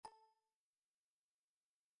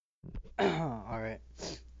Alright,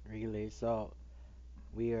 relay. So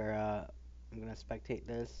we are. I'm gonna spectate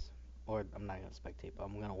this, or I'm not gonna spectate, but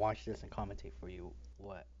I'm gonna watch this and commentate for you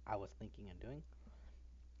what I was thinking and doing.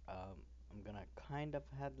 I'm gonna kind of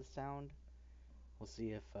have the sound. We'll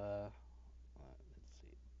see if. Let's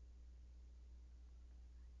see.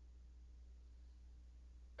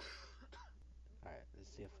 Alright,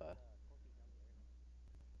 let's see if. Red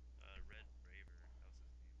Braver. That was his name.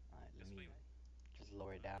 Alright, He let was me playing. just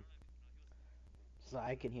lower it No, down no, no, no. He was. so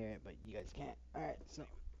I can hear it, but you guys can't. Alright, so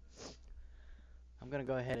I'm gonna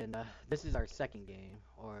go ahead and. This is our second game,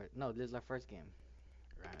 or no, this is our first game.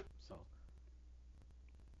 Right. So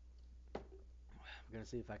I'm gonna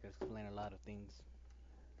see if I can explain a lot of things.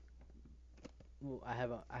 Well, I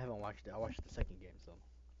haven't watched it. I watched the second game, so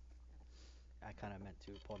I kind of meant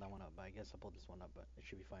to pull that one up, but I guess I pulled this one up, but it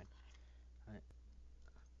should be fine. Alright,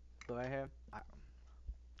 so right here,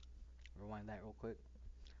 rewind that real quick.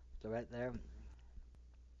 So right there,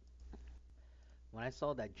 when I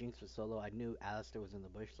saw that Jinx was solo, I knew Alistair was in the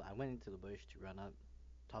bush, so I went into the bush to run up,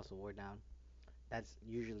 toss a ward down. That's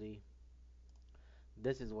usually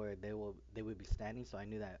this is where they would be standing, so I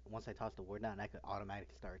knew that once I tossed the ward down, I could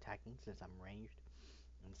automatically start attacking since I'm ranged.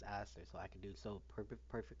 And it's Alistair, so I could do so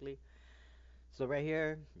perfectly. So right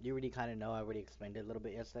here, you already kind of know. I already explained it a little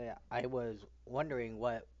bit yesterday. I was wondering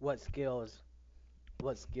what skill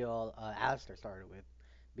Alistair started with,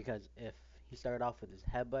 because if he started off with his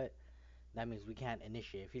headbutt, that means we can't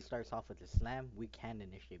initiate. If he starts off with his slam, we can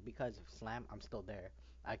initiate. Because if slam, I'm still there.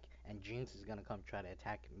 And Jinx is gonna come try to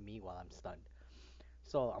attack me while I'm stunned.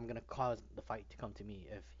 So I'm gonna cause the fight to come to me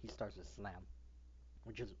if he starts with slam,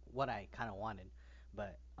 which is what I kind of wanted.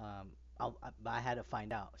 But I had to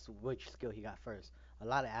find out which skill he got first. A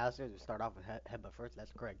lot of Alistairs would start off with headbutt first.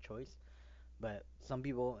 That's the correct choice. But some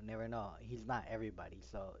people never know. He's not everybody.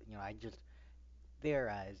 So I just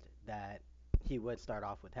theorized that he would start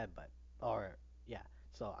off with headbutt. Or yeah.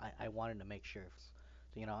 So I wanted to make sure.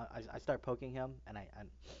 So I start poking him, and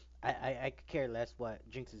I could care less what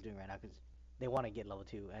Jinx is doing right now because they want to get level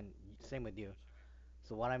 2, and same with you.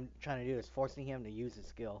 So what I'm trying to do is forcing him to use his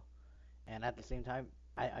skill, and at the same time,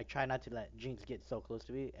 I try not to let Jinx get so close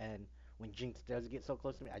to me. And when Jinx does get so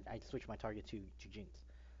close to me, I switch my target to Jinx.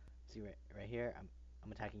 See right here,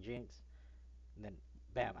 I'm attacking Jinx, and then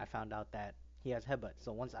bam, I found out that he has headbutt.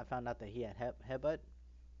 So once I found out that he had headbutt,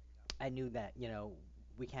 I knew that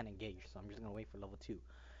we can't engage. So I'm just gonna wait for level 2,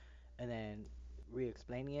 and then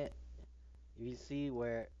re-explaining it. You see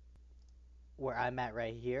where I'm at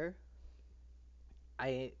right here.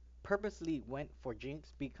 I purposely went for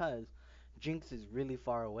Jinx because Jinx is really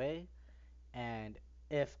far away, and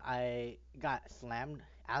if I got slammed,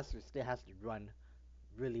 Aster still has to run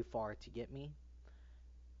really far to get me.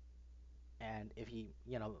 And if he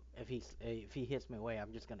hits me away,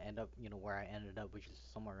 I'm just gonna end up where I ended up, which is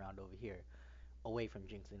somewhere around over here, away from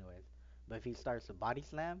Jinx, anyways. But if he starts to body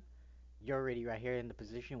slam, you're already right here in the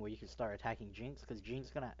position where you can start attacking Jinx, because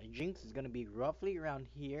Jinx is gonna be roughly around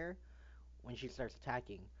here when she starts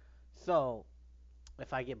attacking. So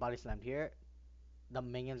if I get body slammed here, the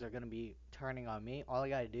minions are gonna be turning on me. All I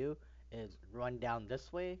gotta do is run down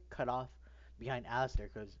this way, cut off behind Alistair,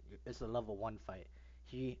 because it's a level 1 fight.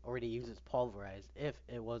 He already uses pulverized, if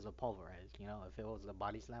it was a pulverized, if it was a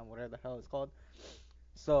body slam, whatever the hell it's called.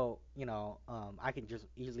 So, I can just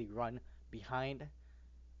easily run behind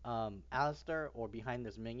Alistair or behind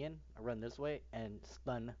this minion. I run this way and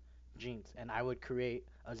stun Jinx, and I would create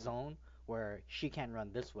a zone where she can't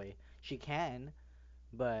run this way. She can,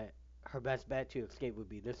 but her best bet to escape would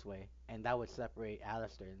be this way, and that would separate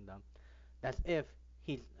Alistair and them. That's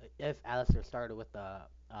he's if Alistair started with the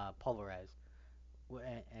pulverize,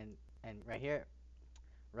 and right here,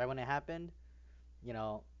 right when it happened, you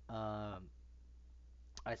know,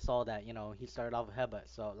 I saw that he started off with headbutt.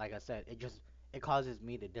 So like I said, it causes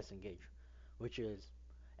me to disengage, which is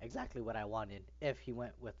exactly what I wanted if he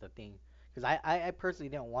went with the thing, because I personally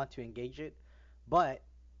didn't want to engage it, but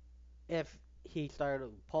if he started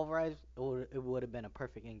pulverized, it would have been a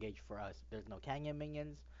perfect engage for us. There's no canyon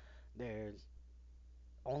minions. There's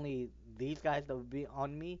only these guys that would be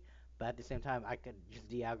on me, but at the same time, I could just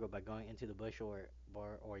de-aggro by going into the bush or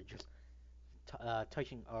just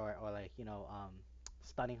touching or like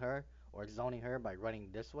stunning her or zoning her by running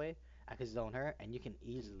this way. I could zone her, and you can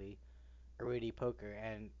easily already poke her.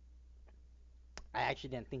 And I actually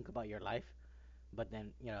didn't think about your life, but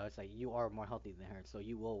then it's like you are more healthy than her, so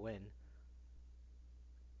you will win.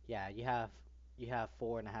 Yeah, you have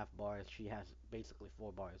 4.5 bars. She has basically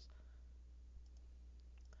 4 bars.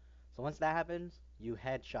 So once that happens, you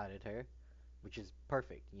headshotted her, which is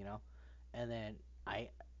perfect. And then I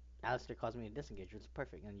Alistair caused me to disengage, which is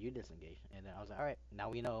perfect, and you disengage. And then I was like, all right, now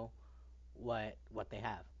we know what they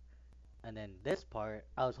have. And then this part,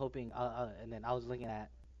 I was hoping, and then I was looking at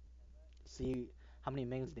see how many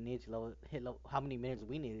minions they needed to hit level, how many minions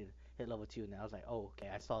we needed to hit level two. And then I was like, oh, okay,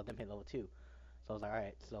 I saw them hit level two. So I was like, all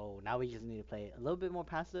right, so now we just need to play a little bit more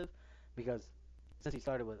passive, because since he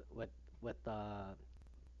started with with the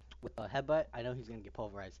headbutt, I know he's gonna get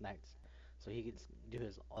pulverized next, so he could do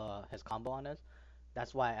his combo on us.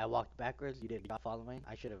 That's why I walked backwards. You did a good job following.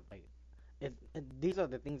 I should have like these are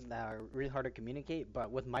the things that are really hard to communicate, but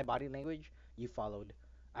with my body language, you followed.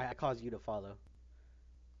 I caused you to follow.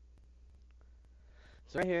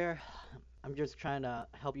 So right here, I'm just trying to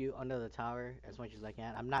help you under the tower as much as I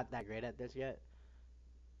can. I'm not that great at this yet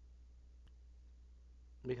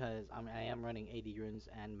because I am running 80 runes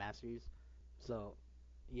and masteries. So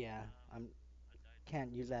yeah, I'm I died to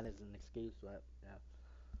can't use that as an excuse, but yeah.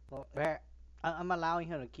 Well, where I'm allowing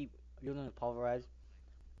him to keep using his pulverize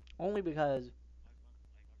only because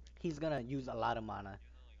he's gonna use a lot of mana,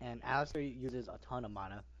 even though like and other Alistair skills uses a ton of make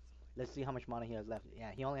mana. sense. It's Let's see how much mana he has left.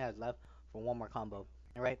 Yeah, he only has left for one more combo.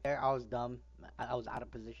 And right like there, I was dumb. I was out of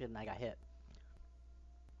position and I got hit.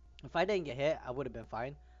 If I didn't get hit, I would have been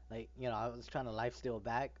fine. Like, I was trying to life steal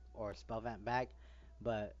back or spell vent back,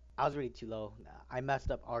 but I was really too low. I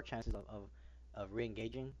messed up our chances of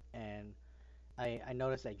re-engaging, and I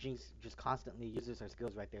noticed that Jinx just constantly uses her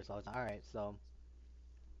skills right there. So I was like, all right,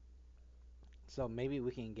 so maybe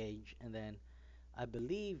we can engage, and then I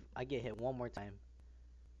believe I get hit one more time.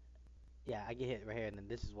 Yeah, I get hit right here, and then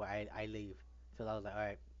this is where I leave. So I was like, all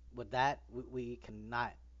right, with that, we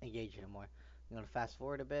cannot engage anymore. I'm gonna fast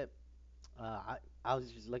forward a bit. I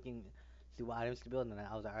was just looking, see what items to build, and then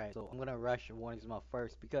I was like, all right, so I'm gonna rush Warning Smell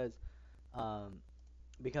first um,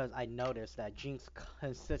 because I noticed that Jinx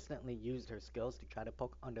consistently used her skills to try to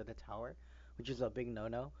poke under the tower, which is a big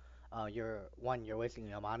no-no. You're wasting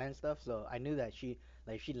your mana and stuff. So I knew that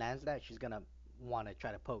if she lands that, she's gonna want to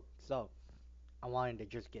try to poke. So I wanted to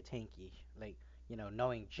just get tanky, like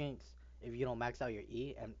knowing Jinx, if you don't max out your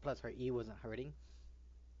E, and plus her E wasn't hurting,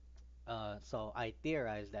 so I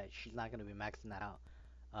theorized that she's not gonna be maxing that out.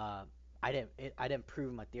 Uh, I didn't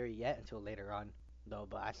prove my theory yet until later on, though.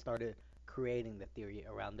 But I started creating the theory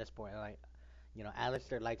around this point. Like,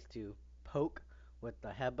 Alistair likes to poke with the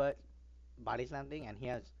headbutt body slam thing, and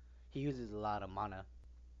he uses a lot of mana.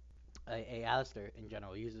 Alistair in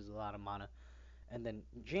general uses a lot of mana, and then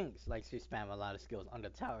Jinx likes to spam a lot of skills under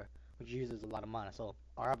the tower, which uses a lot of mana. So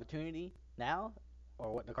our opportunity now,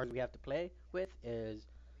 or what the cards we have to play with, is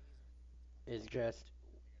just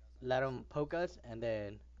let them poke us and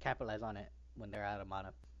then capitalize on it when they're out of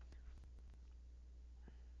mana.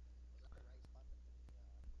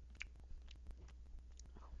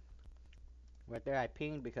 Right there, I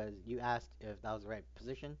pinged because you asked if that was the right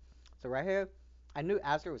position. So right here, I knew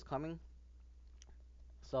Aster was coming.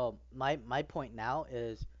 So my point now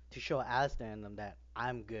is to show Aster and them that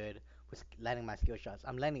I'm good with landing my skill shots.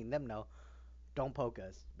 I'm letting them know, don't poke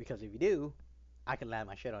us, because if you do, I can land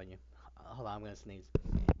my shit on you. Hold on, I'm gonna sneeze.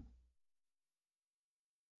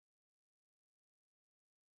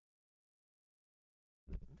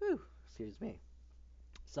 Whew, excuse me.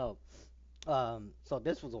 So, so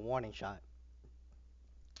this was a warning shot,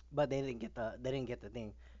 but they didn't get the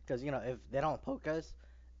thing, because if they don't poke us,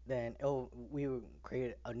 then we would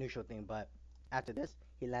create a neutral thing. But after this,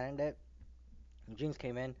 he landed it. Jinx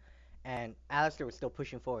came in, and Alistair was still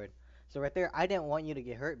pushing forward. So right there, I didn't want you to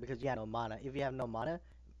get hurt because you had no mana. If you have no mana,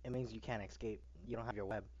 it means you can't escape. You don't have your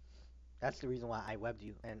web. That's the reason why I webbed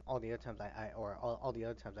you. And all the other times all the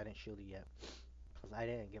other times I didn't shield you yet, because I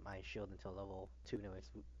didn't get my shield until level 2 anyways.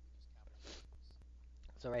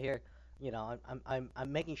 So right here,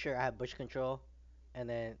 I'm making sure I have bush control, and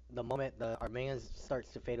then the moment our minions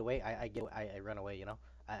starts to fade away, I run away.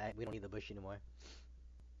 We don't need the bush anymore.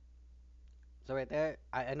 So right there,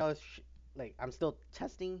 I know like I'm still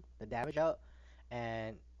testing the damage out,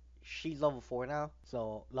 and she's level 4 now.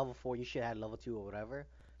 So level 4, you should have level 2 or whatever.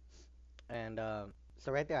 And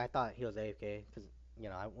so right there, I thought he was AFK because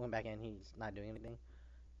I went back in, he's not doing anything.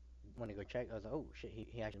 When I go check, I was like, oh shit,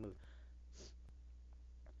 he actually moved.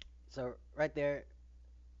 So right there,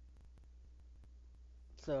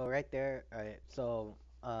 alright. So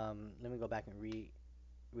let me go back and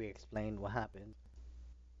re-explain what happened.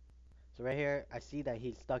 So right here, I see that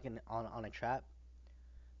he's stuck on a trap.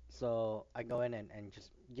 So I go in and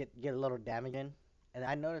just get a little damage in, and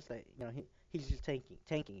I noticed that he's just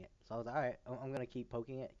tanking it. So I was like, all right, I'm gonna keep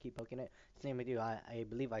poking it, keep poking it. Same with you. I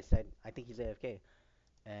believe I said I think he's AFK,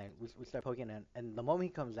 and we start poking, and the moment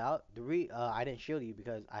he comes out, I didn't shield you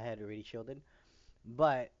because I had already shielded,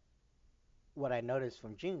 but what I noticed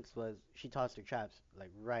from Jinx was she tossed her traps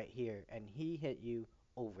like right here, and he hit you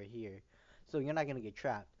over here, so you're not gonna get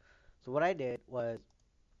trapped. So what I did was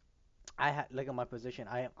I had look at my position.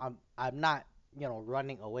 I'm not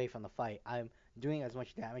running away from the fight. I'm doing as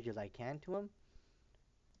much damage as I can to him.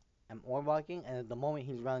 I'm orb walking, and the moment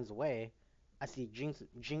he runs away, I see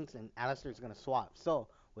Jinx and Alistair's gonna swap. So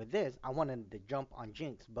with this, I wanted to jump on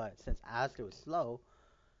Jinx, but since Alistair was slow,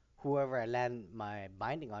 whoever I land my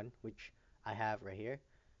binding on, which I have right here,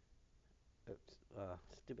 oops,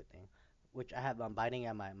 stupid thing, which I have binding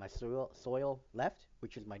at my soil left,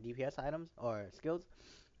 which is my DPS items or skills.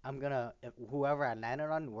 I'm gonna if whoever I landed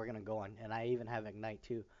on, we're gonna go on, and I even have ignite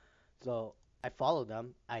too. So I followed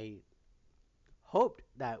them. I hoped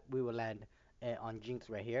that we would land on Jinx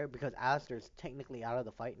right here because Alistair's technically out of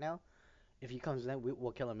the fight now. If he comes in,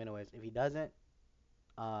 we'll kill him anyways. If he doesn't,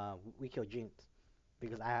 we kill Jinx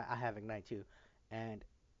because I have ignite too, and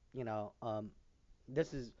you know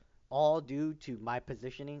this is all due to my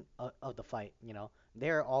positioning of the fight.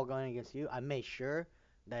 They're all going against you. I made sure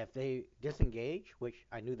that if they disengage, which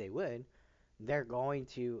I knew they would, they're going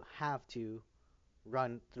to have to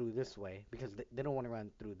run through this way because they don't want to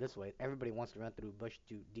run through this way. Everybody wants to run through bush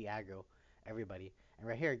to de-aggro everybody. And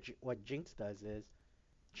right here, what Jinx does is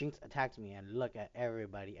Jinx attacks me and look at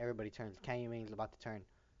everybody. Everybody turns. Canyon Ming's about to turn.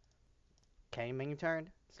 Canyon Ming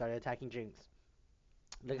turned, started attacking Jinx.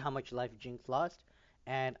 Look how much life Jinx lost.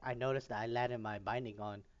 And I noticed that I landed my binding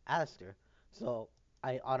on Alistair. So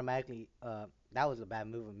I automatically, that was a bad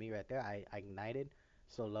move of me right there. I ignited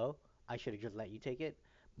so low. I should have just let you take it.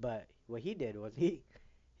 But what he did was he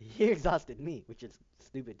exhausted me, which is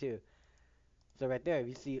stupid too. So right there,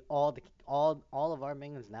 you see all of our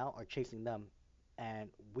minions now are chasing them, and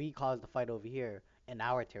we caused the fight over here in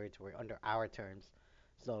our territory under our terms.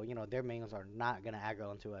 So their minions are not gonna aggro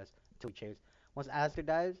onto us until we chase. Once Aster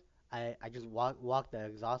dies, I just walk the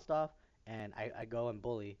exhaust off, and I go and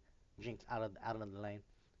bully Jinx out of the lane.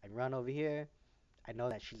 I run over here. I know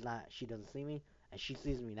that she doesn't see me, and she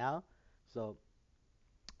sees me now. So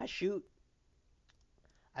I shoot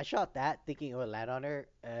I shot that thinking it would land on her,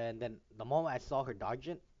 and then the moment I saw her dodge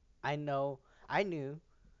it, I knew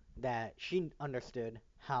that she understood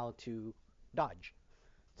how to dodge.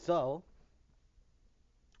 So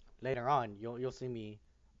later on, you'll see me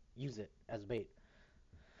use it as bait.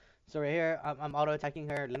 So right here, I'm auto attacking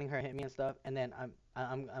her, letting her hit me and stuff, and then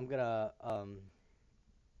I'm gonna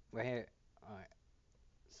right here. All right.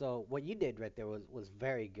 So what you did right there was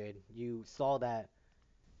very good. You saw that.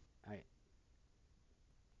 All right.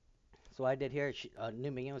 So I did here.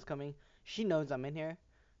 New minion was coming. She knows I'm in here.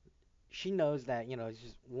 She knows that it's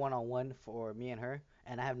just one on one for me and her,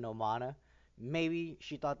 and I have no mana. Maybe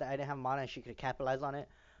she thought that I didn't have mana and she could capitalize on it,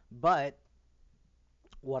 but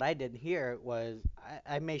what I did here was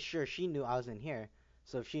I made sure she knew I was in here.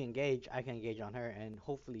 So if she engaged, I can engage on her, and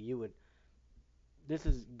hopefully you would. This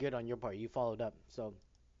is good on your part. You followed up. So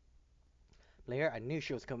player, I knew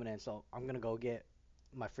she was coming in, so I'm gonna go get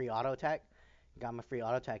my free auto attack. Got my free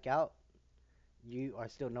auto attack out. You are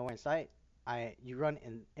still nowhere in sight. You run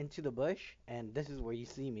into the bush, and this is where you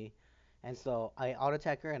see me. And so I auto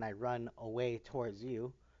attack her and I run away towards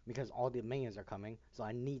you because all the minions are coming. So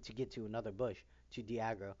I need to get to another bush to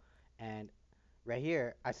de-aggro. And right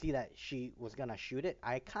here, I see that she was gonna shoot it.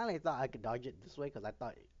 I kind of thought I could dodge it this way because I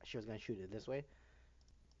thought she was gonna shoot it this way,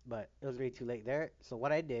 but it was way too late there. So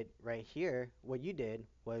what I did right here, what you did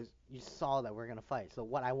was you saw that we're gonna fight. So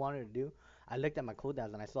what I wanted to do, I looked at my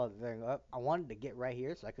cooldowns and I saw that they're up. I wanted to get right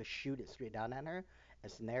here so I could shoot it straight down at her, a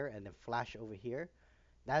snare, and then flash over here.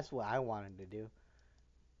 That's what I wanted to do.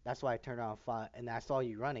 That's why I turned around and fought, and I saw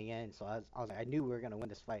you running in, so I was like, I knew we were gonna win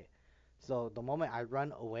this fight. So the moment I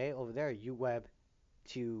run away over there, you web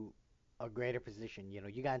to a greater position.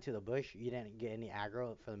 You got into the bush, you didn't get any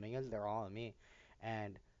aggro for the minions, they're all on me,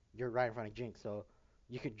 and you're right in front of Jinx, so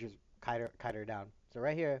you could just kite her down. So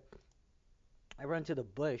right here, I run to the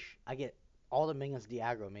bush, I get all the minions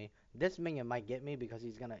de-aggro me. This minion might get me because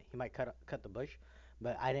he might cut the bush,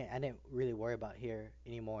 but I didn't really worry about here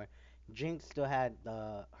anymore. Jinx still had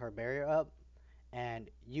her barrier up, and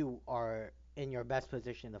you are in your best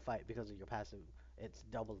position in the fight because of your passive. It's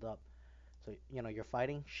doubled up. So you're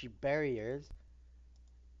fighting. She barriers,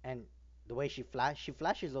 and the way she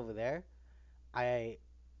flashes over there. I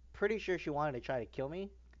pretty sure she wanted to try to kill me,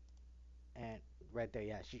 and right there,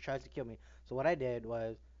 yeah, she tries to kill me. So what I did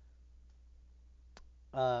was,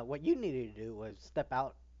 what you needed to do was step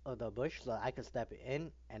out of the bush so I could step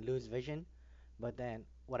in and lose vision. But then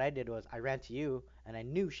what I did was I ran to you, and I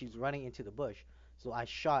knew she's running into the bush, so I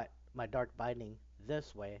shot my dark binding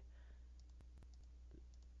this way,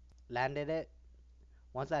 landed it,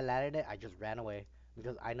 Once I landed it, I just ran away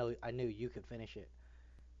because I knew you could finish it.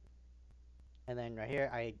 And then right here,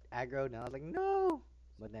 I aggroed and I was like, no.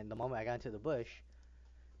 But then the moment I got into the bush,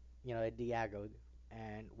 it de-aggroed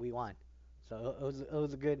and we won. So it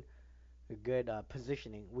was a good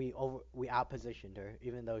positioning. We outpositioned her,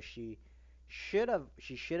 even though she should have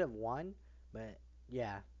won, but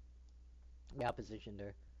yeah, we outpositioned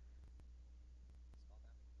her.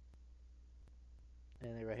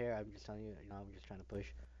 And then right here, I'm just telling you, I'm just trying to push.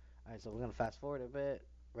 All right, so we're gonna fast forward a bit.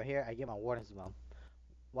 Right here, I get my warden's mouth.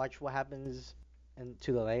 Watch what happens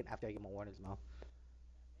to the lane after I get my warden's mouth. I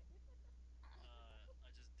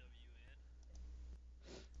just W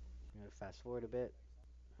in. I'm gonna fast forward a bit.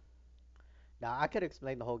 Now I could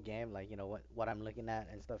explain the whole game, like what I'm looking at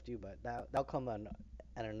and stuff too, but that'll come on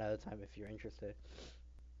at another time if you're interested.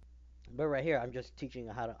 But right here, I'm just teaching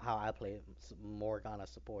how I play Morgana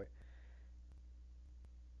support.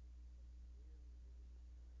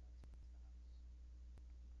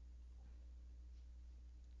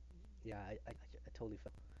 Yeah, I totally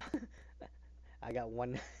fell. I got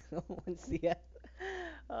one one CS.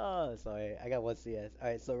 Oh, sorry, I got one CS. All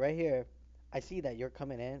right, so right here, I see that you're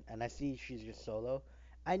coming in, and I see she's just solo.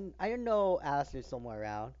 I know Alistair's somewhere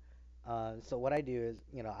around. So what I do is,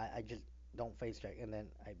 I just don't face check, and then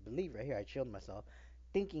I believe right here I shield myself,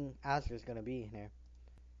 thinking Alistair's gonna be in here.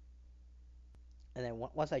 And then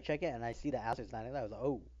once I check it and I see that Alistair's not in there, I was like,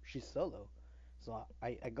 oh, she's solo. So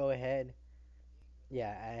I go ahead,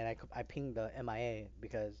 yeah, and I ping the MIA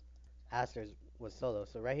because Alistair's was solo.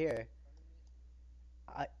 So right here,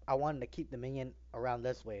 I wanted to keep the minion around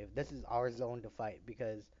this wave. This is our zone to fight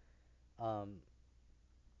because um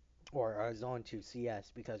or our zone to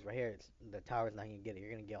CS because right here the tower's not gonna get it.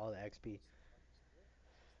 You're gonna get all the XP.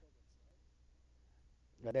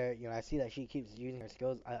 But there, I see that she keeps using her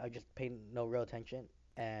skills. I just pay no real attention.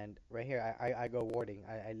 And right here, I go warding.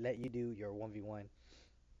 I let you do your 1v1.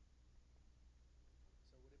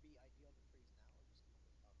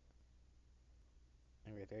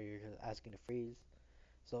 And right there, you're just asking to freeze.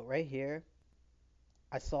 So right here,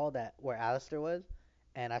 I saw that where Alistair was,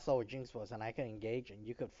 and I saw where Jinx was, and I could engage, and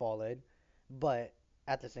you could fall in. But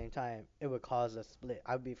at the same time, it would cause a split.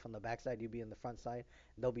 I would be from the backside, you'd be in the front side.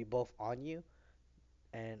 They'll be both on you,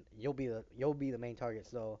 and you'll be the main target.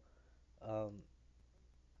 Um,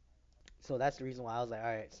 so that's the reason why I was like,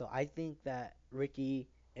 all right. So I think that Ricky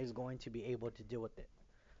is going to be able to deal with it.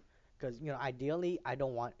 Because ideally, you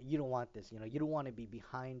don't want this. You don't want to be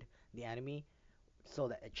behind the enemy, so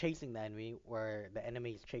that chasing the enemy where the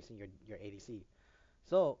enemy is chasing your ADC.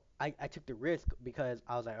 So I took the risk because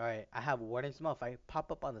I was like, all right, I have Warden Smell. If I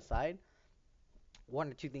pop up on the side,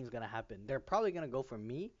 one or two things gonna happen. They're probably gonna go for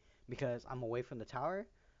me because I'm away from the tower,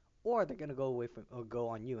 or they're gonna go away from or go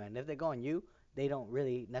on you. And if they go on you, they don't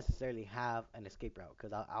really necessarily have an escape route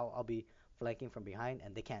because I'll be flanking from behind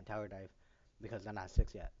and they can't tower dive because they're not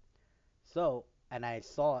six yet. So and I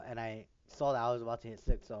saw that I was about to hit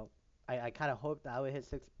six. So I kind of hoped that I would hit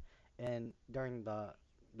six, and during the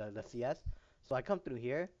CS. So I come through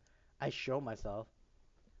here, I show myself,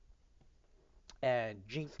 and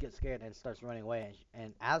Jinx gets scared and starts running away,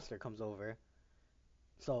 and Aster comes over.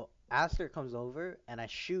 So Aster comes over, and I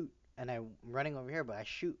shoot, and I'm running over here, but I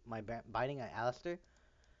shoot my biting at Alistair,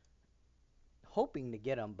 hoping to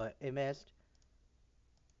get him, but it missed.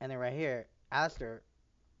 And then right here, Aster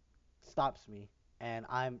stops me, and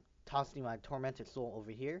I'm tossing my tormented soul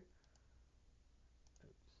over here,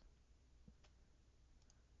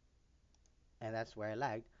 and that's where I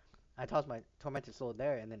lagged. I tossed my tormented soul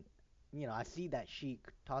there, and then I see that she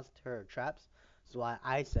tossed her traps. So I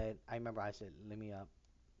remember I said, let me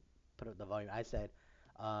put up the volume. I said,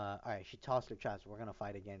 all right, she tossed her traps. We're gonna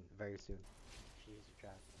fight again very soon. She used her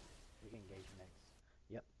traps. We can engage next.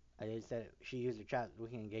 Yep, I said she used her traps. We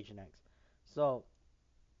can engage next. So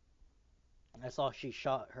I saw she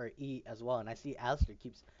shot her E as well, and I see Alistair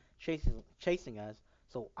keeps chasing us.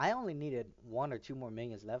 So I only needed one or two more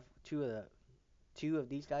minions left. Two of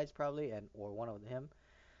these guys probably, and or one of him.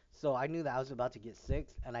 So I knew that I was about to get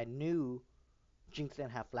six, and I knew Jinx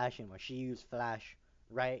didn't have flash anymore. She used flash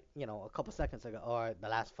right, a couple seconds ago, or the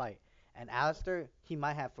last fight. And Alistair, he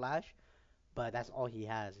might have flash, but that's all he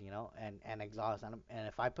has, and exhaust. And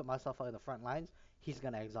if I put myself out in the front lines, he's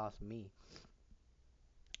gonna exhaust me.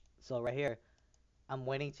 So right here, I'm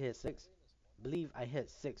waiting to hit six. Believe I hit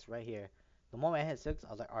six right here. The moment I hit six, I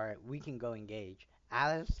was like, all right, we can go engage.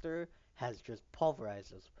 Alistair has just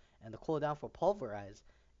pulverized us, and the cooldown for pulverize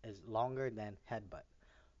is longer than headbutt.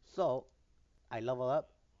 So I level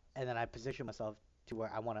up, and then I position myself to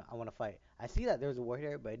where I wanna fight. I see that there's a war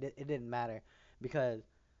here, but it didn't matter because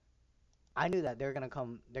I knew that they're gonna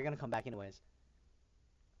come back anyways.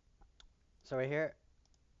 So right here,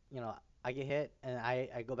 you know, I get hit and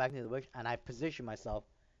I go back into the bush and I position myself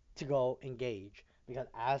to go engage because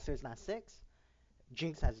Alistair's not six.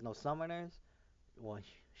 Jinx has no summoners. Well,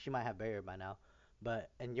 she might have barrier by now, but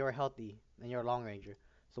and you're healthy and you're a long ranger.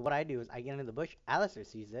 So what I do is I get into the bush. Alistair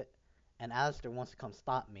sees it, and Alistair wants to come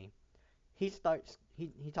stop me. He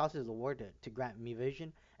tosses a ward to grant me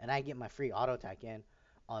vision, and I get my free auto attack in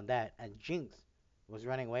on that. And Jinx was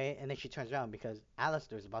running away, and then she turns around because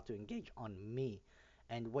Alistair is about to engage on me.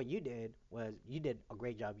 And what you did was you did a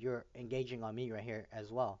great job. You're engaging on me right here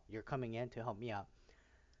as well. You're coming in to help me out.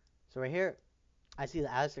 So right here, I see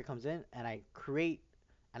the Alistair comes in, and I create,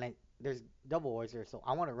 and I there's double wards here. So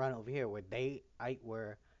I want to run over here where they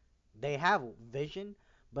have vision,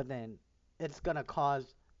 but then it's gonna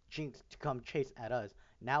cause Jinx to come chase at us.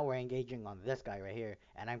 Now we're engaging on this guy right here,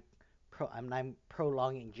 and I'm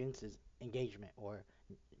prolonging Jinx's engagement or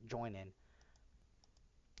join in.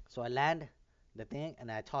 So I land the thing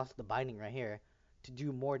and I toss the binding right here to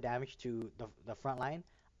do more damage to the front line.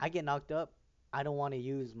 I get knocked up. I don't want to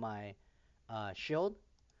use my shield,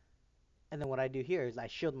 and then what I do here is I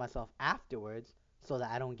shield myself afterwards so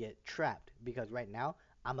that I don't get trapped because right now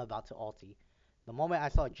I'm about to ulti. The moment I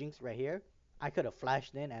saw Jinx right here, I could have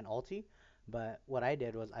flashed in and ulti, but what I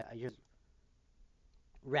did was I just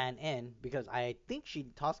ran in because I think she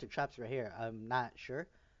tossed her traps right here. I'm not sure.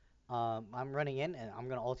 I'm running in and I'm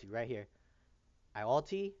gonna ulti right here. I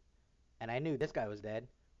ulti and I knew this guy was dead,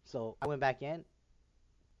 so I went back in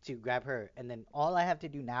to grab her, and then all I have to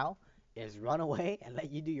do now is run away and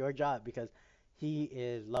let you do your job because he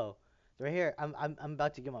is low. So right here, I'm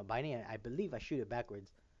about to get my binding, and I believe I shoot it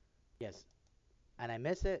backwards. Yes, and I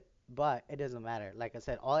miss it, but it doesn't matter. Like I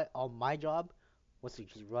said, all my job was to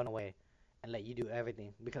just run away and let you do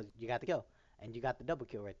everything because you got the kill and you got the double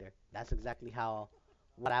kill right there. That's exactly how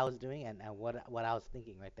what I was doing and what I was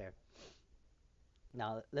thinking right there.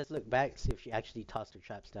 Now let's look back see if she actually tossed her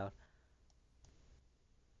traps down.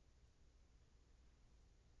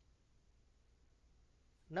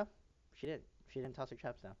 No, she didn't. She didn't toss her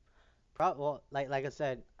traps down. Well, like I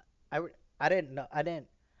said, I didn't know I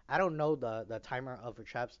don't know the timer of her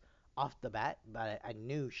traps off the bat, but I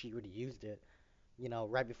knew she would have used it,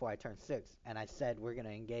 right before I turned six, and I said we're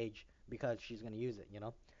gonna engage because she's gonna use it.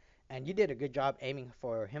 And you did a good job aiming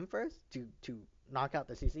for him first to knock out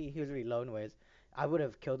the CC. He was really low anyways. I would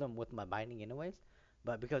have killed him with my binding anyways,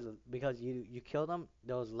 but because you killed him,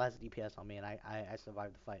 there was less DPS on me, and I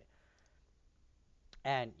survived the fight.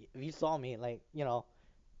 And if you saw me, like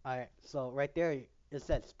alright, so right there it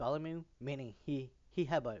said spell immune, meaning he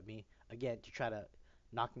headbutted me again to try to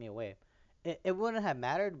knock me away. It wouldn't have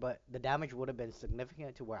mattered, but the damage would have been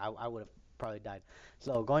significant to where I would have probably died.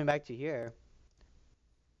 So going back to here,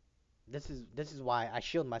 this is why I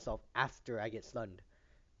shield myself after I get stunned.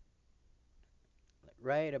 Like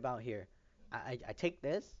right about here. I take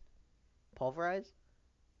this, pulverize,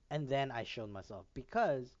 and then I shield myself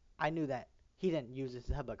because I knew that he didn't use his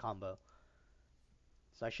headbutt combo.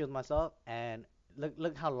 So I shield myself and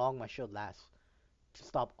look how long my shield lasts. To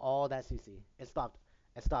stop all that CC. It stopped.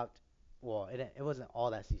 Well, it wasn't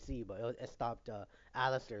all that CC, but it stopped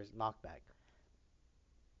Alistair's knockback.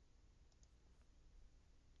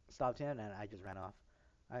 Stopped him, and I just ran off.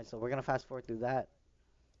 All right, so we're gonna fast forward through that.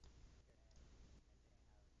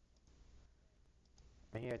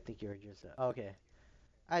 Right here, I think you were just okay.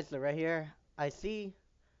 All right, so right here, I see.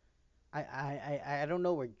 I don't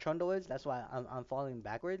know where Trundle is. That's why I'm falling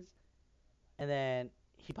backwards. And then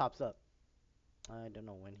he pops up. I don't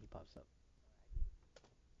know when he pops up.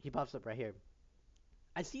 He pops up right here.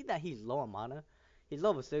 I see that he's low on mana. He's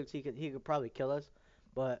level six. He could probably kill us,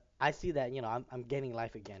 but I see that I'm gaining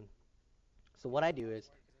life again. So what I do is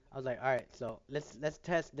I was like, all right, so let's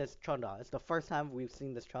test this Trundle. It's the first time we've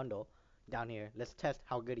seen this Trundle down here. Let's test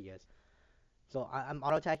how good he is. So I'm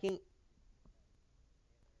auto attacking,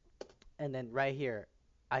 and then right here,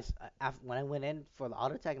 when I went in for the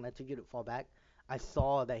auto attack and I took you to fall back, I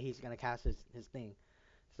saw that he's gonna cast his thing.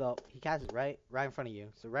 So he casts it right in front of you.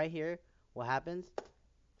 So right here, what happens?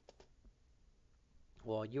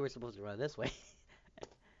 Well, you were supposed to run this way.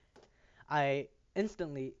 I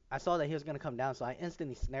saw that he was gonna come down, so I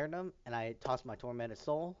instantly snared him and I tossed my tormented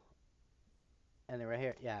soul. And then right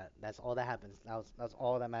here, yeah, that's all that happens. That's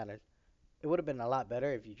all that matters. It would have been a lot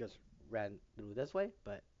better if you just ran through this way,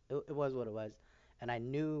 but it was what it was. And I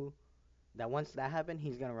knew that once that happened,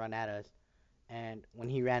 he's gonna run at us. And when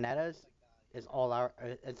he ran at us, it's all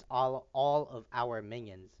of our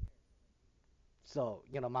minions. So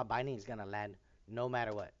my binding is gonna land no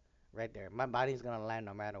matter what. Right there, my binding's gonna land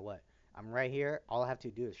no matter what. I'm right here. All I have to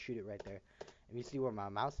do is shoot it right there. If you see where my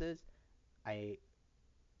mouse is, I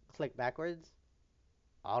click backwards,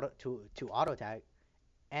 to auto attack,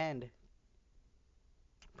 and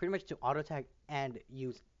pretty much to auto attack and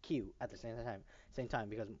use Q at the same time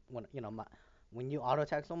because when you auto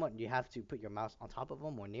attack someone, you have to put your mouse on top of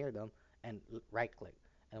them or near them and right click.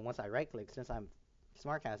 And once I right click, since I'm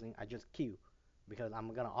smart casting, I just Q because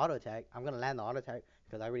I'm gonna auto attack. I'm gonna land the auto attack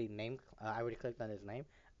because I already clicked on his name,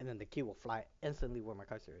 and then the Q will fly instantly where my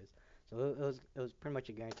cursor is. So it was pretty much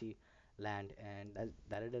a guarantee land, and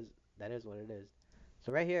that is what it is.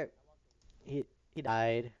 So right here, he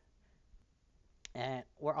died, and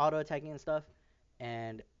we're auto attacking and stuff,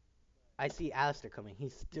 and I see Alistair coming.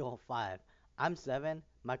 He's still 5. I'm 7.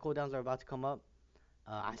 My cooldowns are about to come up.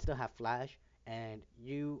 I still have flash, and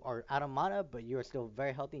you are out of mana, but you are still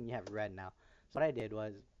very healthy, and you have red now. So what I did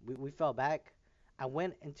was we fell back. I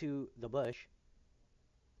went into the bush.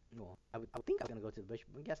 Well, I would think I was gonna go to the bush,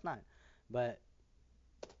 but guess not. But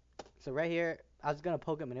so right here, I was gonna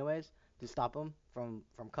poke him anyways to stop him from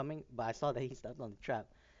coming, but I saw that he stepped on the trap.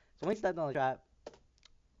 So when he stepped on the trap,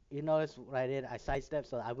 you notice what I did? I sidestepped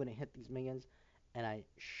so I wouldn't hit these minions, and I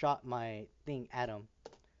shot my thing at him.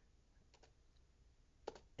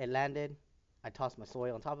 It landed. I tossed my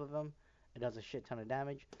soil on top of him. It does a shit ton of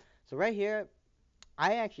damage. So right here,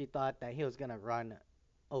 I actually thought that he was gonna run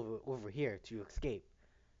over here to escape,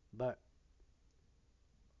 but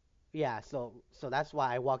yeah. So that's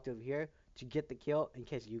why I walked over here to get the kill in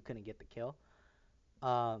case you couldn't get the kill.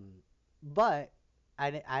 Um, but I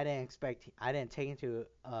didn't take into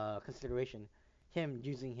consideration him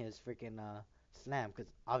using his freaking slam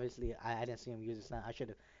because obviously I didn't see him use his slam. I should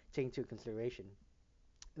have taken into consideration.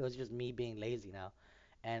 It was just me being lazy now.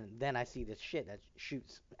 And then I see this shit that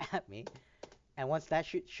shoots at me. And once that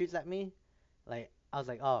shoots at me, like I was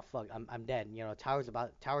like, oh fuck, I'm dead. You know, tower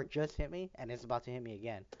just hit me and it's about to hit me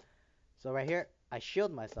again. So right here, I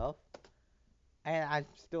shield myself and I'm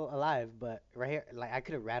still alive, but right here, like I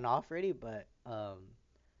could have ran off already, but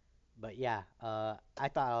yeah, I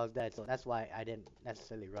thought I was dead, so that's why I didn't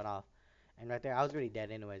necessarily run off. And right there, I was already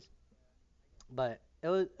dead anyways. But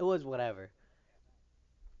it was whatever.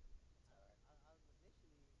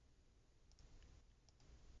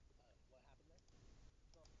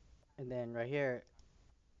 And then right here,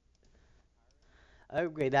 I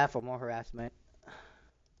upgrade that for more harassment.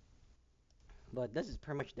 But this is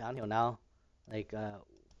pretty much downhill now. Like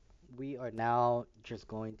we are now just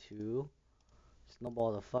going to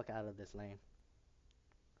snowball the fuck out of this lane.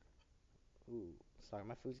 Ooh, sorry,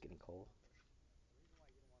 my food's getting cold.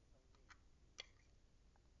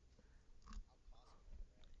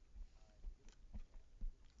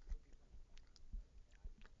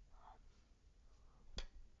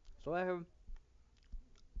 So I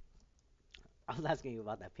was asking you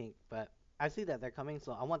about that pink, but I see that they're coming,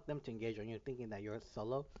 so I want them to engage on you, thinking that you're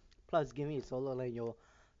solo. Plus, give me a solo lane,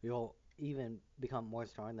 you'll even become more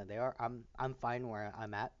strong than they are. I'm fine where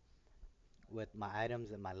I'm at with my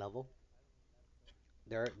items and my level.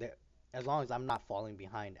 They're as long as I'm not falling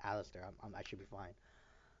behind Alistair, I should be fine.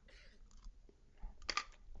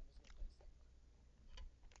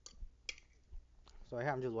 So here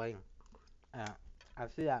I'm just waiting. Uh, I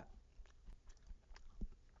see that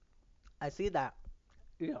I see that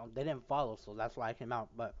they didn't follow, so that's why I came out.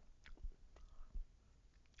 But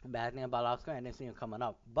bad thing about Oscar, I didn't see him coming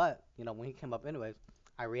up. But when he came up anyways,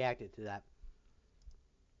 I reacted to that.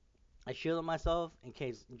 I shielded myself in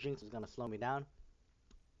case Jinx was gonna slow me down,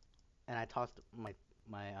 and I tossed my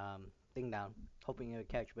thing down, hoping it would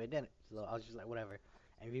catch, but it didn't. So I was just like, whatever.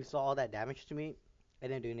 And if you saw all that damage to me, it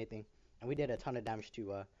didn't do anything. And we did a ton of damage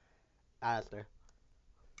to Alistair.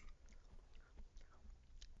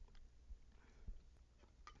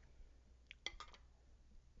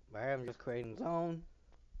 But I'm just creating zone. Oh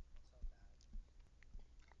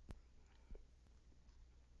shit.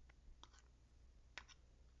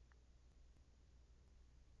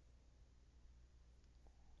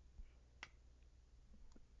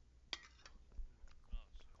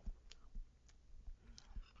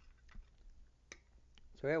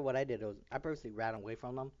 So here, what I did was I purposely ran away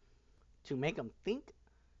from them to make them think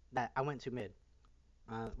that I went to mid.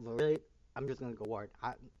 But really, I'm just gonna go ward.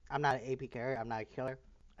 I'm not an AP carrier. I'm not a killer.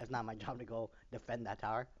 It's not my job to go defend that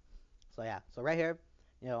tower. So yeah. So right here,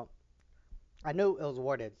 you know, I knew it was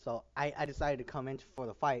warded. So I decided to come in for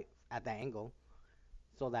the fight at that angle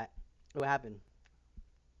so that it would happen.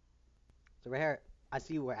 So right here, I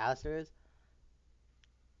see where Alistair is.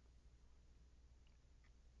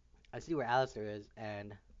 I see where Alistair is,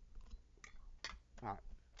 and alright,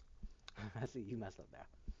 I see you messed up there.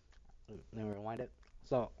 Let me rewind it.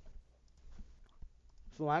 So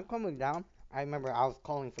so when I'm coming down, I remember I was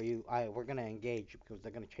calling for you. We're gonna engage because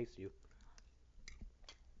they're gonna chase you.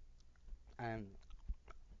 And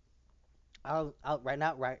I was out right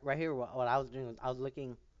now, right here. What I was doing was I was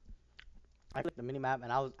looking. I clicked the mini map,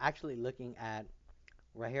 and I was actually looking at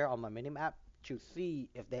right here on my mini map to see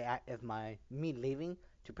if if my me leaving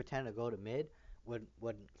to pretend to go to mid would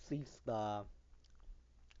cease the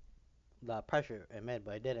pressure in mid,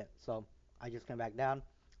 but it didn't. So I just came back down.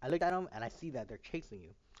 I looked at them, and I see that they're chasing you.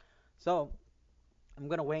 So I'm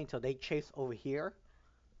gonna wait until they chase over here,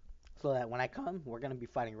 so that when I come, we're gonna be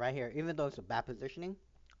fighting right here. Even though it's a bad positioning,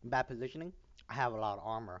 I have a lot of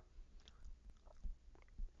armor,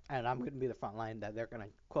 and I'm gonna be the front line that they're gonna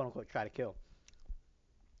quote unquote try to kill.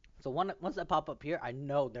 So once I pop up here, I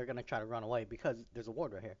know they're gonna try to run away because there's a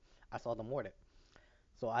ward right here. I saw them ward it.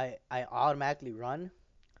 So I automatically run.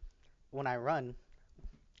 When I run,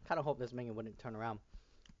 kind of hope this minion wouldn't turn around,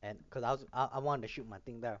 and because I wanted to shoot my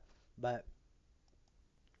thing there, but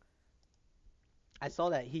I saw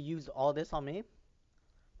that he used all this on me,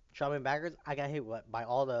 shot me backwards. I got hit by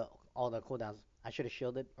all the cooldowns. I should have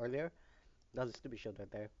shielded earlier. That was a stupid shield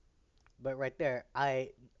right there. But right there, the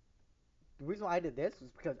reason why I did this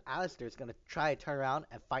was because Alistair's gonna try to turn around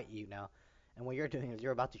and fight you now. And what you're doing is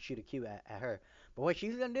you're about to shoot a Q at her. But what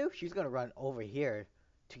she's gonna do, she's gonna run over here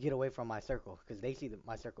to get away from my circle because they see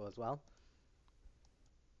my circle as well.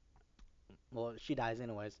 Well, she dies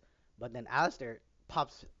anyways. But then Alistair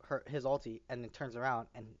pops his ulti and then turns around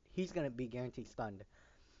and he's gonna be guaranteed stunned.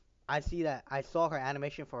 I see that I saw her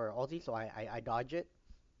animation for her ulti, so I dodge it.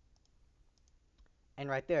 And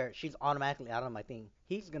right there, she's automatically out of my thing.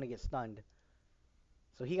 He's gonna get stunned.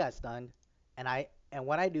 So he got stunned, and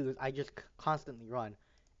what I do is I just constantly run.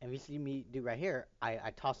 And if you see me do right here,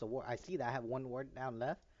 I toss a ward. I see that I have one ward down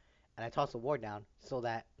left, and I toss a ward down so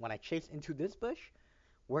that when I chase into this bush,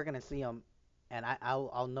 we're gonna see him, and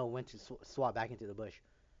I'll know when to swap back into the bush.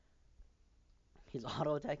 He's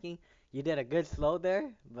auto attacking. You did a good slow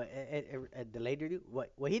there, but it delayed you.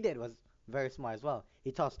 What he did was very smart as well.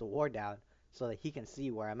 He tossed the ward down so that he can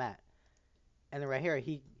see where I'm at. And then right here,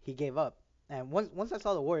 he gave up. And once I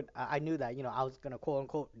saw the word, I knew that I was gonna quote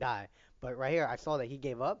unquote die. But right here, I saw that he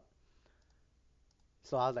gave up,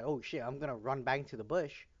 so I was like, oh shit, I'm gonna run back into the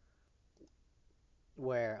bush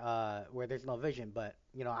where there's no vision. But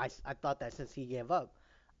I thought that since he gave up,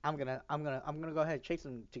 I'm gonna go ahead and chase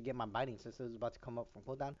him to get my biting since it was about to come up from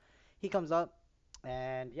cooldown. He comes up,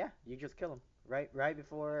 and yeah, you just kill him right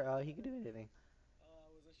before he could do anything. Oh, I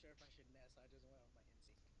wasn't sure if I should nest. I just went with my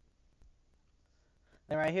instinct.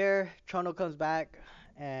 And right here, Chono comes back,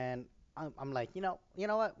 and I'm like, you know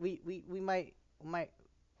what? We might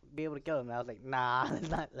be able to kill him. And I was like, nah,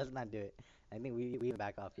 let's not do it. I think we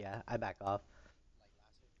back off. Yeah, I back off. Like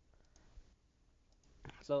last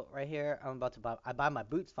hit. So right here, I buy my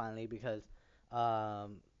boots finally because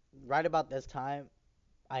um right about this time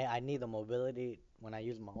I need the mobility when I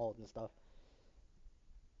use my ult and stuff.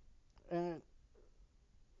 And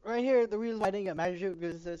right here, the reason why I didn't get magic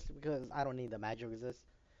resist is because I don't need the magic resist.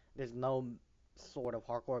 There's no sort of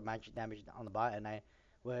hardcore magic damage on the bot, and I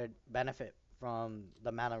would benefit from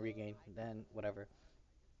the mana regain. Then whatever,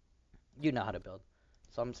 you know how to build.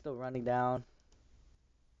 So I'm still running down.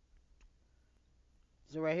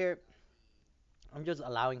 So right here, I'm just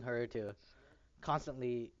allowing her to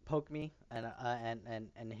constantly poke me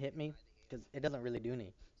and hit me because it doesn't really do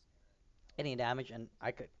any damage, and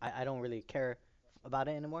I don't really care about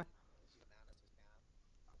it anymore.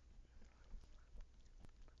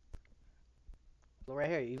 So right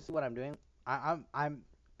here, you see what I'm doing? I'm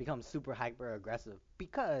become super hyper aggressive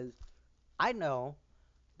because I know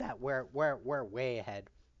that we're way ahead.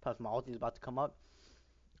 Plus my ulti is about to come up,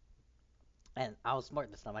 and I was smart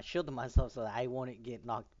this time. I shielded myself so that I wouldn't get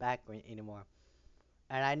knocked back anymore.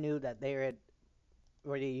 And I knew that they had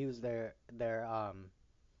already used they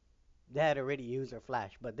had already used her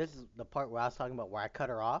flash. But this is the part where I was talking about where I cut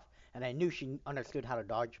her off, and I knew she understood how to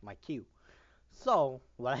dodge my Q. So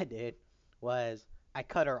what I did was I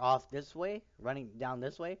cut her off this way, running down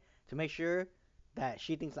this way, to make sure that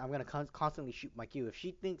she thinks I'm gonna constantly shoot my Q. If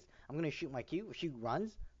she thinks I'm gonna shoot my Q, if she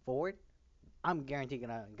runs forward, I'm guaranteed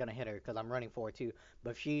gonna hit her because I'm running forward too.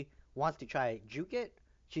 But if she wants to try juke it,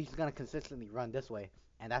 she's gonna consistently run this way,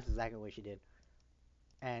 and that's exactly what she did.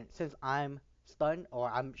 And since I'm stunned or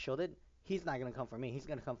I'm shielded, he's not gonna come for me. He's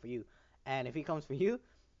gonna come for you. And if he comes for you,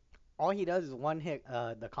 all he does is one hit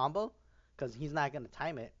the combo, because he's not gonna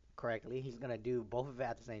time it correctly. He's gonna do both of it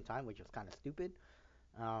at the same time, which is kind of stupid.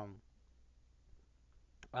 Um,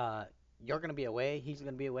 uh, you're gonna be away. He's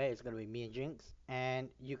gonna be away. It's gonna be me and Jinx, and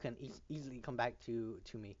you can easily come back to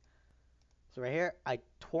me. So right here, I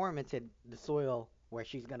tormented the soil where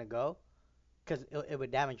she's gonna go, because it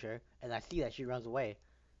would damage her, and I see that she runs away.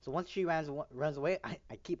 So once she runs away,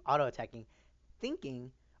 I keep auto attacking,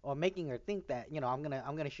 thinking or making her think that I'm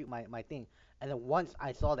gonna shoot my thing. And then once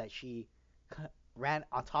I saw that she ran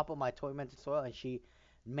on top of my tormented soil and she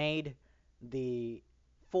made the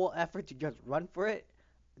full effort to just run for it,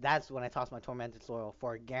 that's when I tossed my tormented soil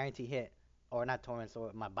for a guarantee hit, or not tormented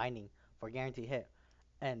soil, my binding for a guarantee hit.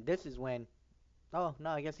 And this is when, oh no,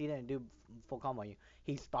 I guess he didn't do full combo on you.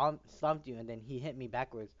 He stomped you and then he hit me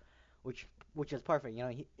backwards, which which is perfect.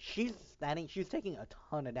 She's standing, she's taking a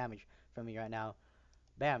ton of damage from me right now.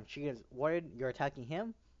 Bam, she gets warded. You're attacking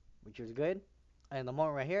him, which is good. And the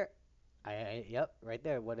moment right here, yep, right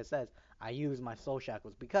there, what it says. I use my soul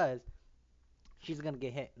shackles because she's gonna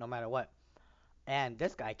get hit no matter what. And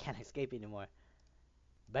this guy can't escape anymore.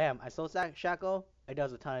 Bam, I soul shackle. It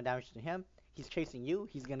does a ton of damage to him. He's chasing you.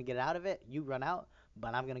 He's gonna get out of it. You run out,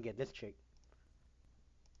 but I'm gonna get this chick.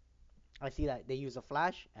 I see that they use a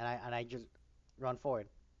flash, and I just run forward.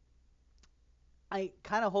 I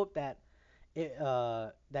kind of hope that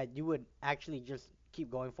that you would actually just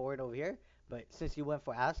keep going forward over here. But since you went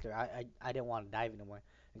for Aster, I didn't want to dive anymore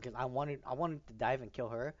because I wanted to dive and kill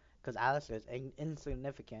her because Alistair is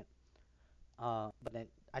insignificant. But then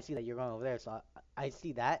I see that you're going over there, so I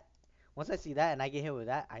see that. Once I see that and I get hit with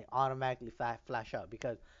that, I automatically flash up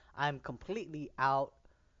because I'm completely out.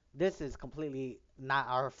 This is completely not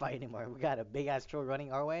our fight anymore. We got a big ass troll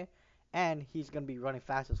running our way, and he's gonna be running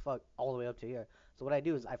fast as fuck all the way up to here. So what I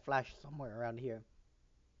do is I flash somewhere around here.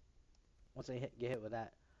 Once I get hit with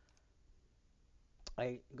that,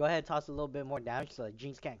 I go ahead and toss a little bit more damage so that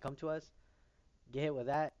Jinx can't come to us. Get hit with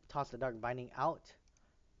that, toss the Dark Binding out,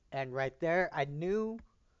 and right there I knew,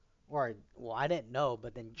 or well I didn't know,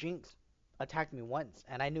 but then Jinx attacked me once,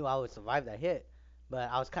 and I knew I would survive that hit. But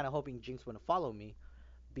I was kind of hoping Jinx wouldn't follow me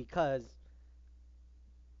because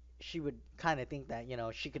she would kind of think that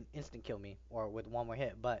she could instant kill me or with one more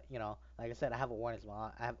hit. But like I said, I have a warning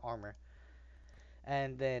spell. I have armor,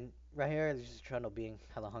 and then right here is just Trundle being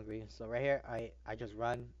hella hungry. So right here, I just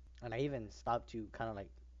run, and I even stop to kind of like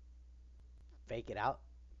fake it out,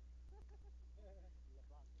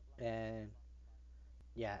 and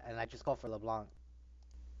yeah, and I just call for LeBlanc,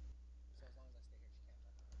 So as long as I stay here, she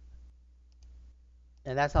can't jump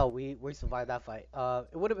over. and that's how we survived that fight.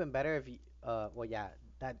 It would have been better if you, well, yeah,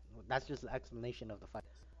 that that's just the explanation of the fight.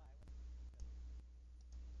 This is why I went for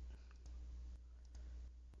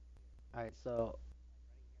because All right, so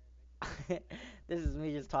this is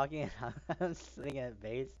me just talking, and I'm sitting at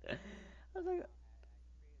base. I was like,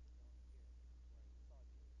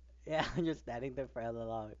 yeah, I'm just standing there for hella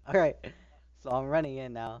long. All right, so I'm running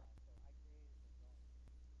in now.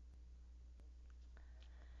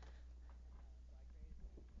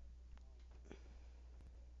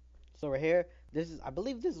 So we're here. I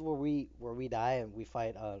believe this is where we die and we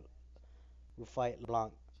fight LeBlanc. she might be in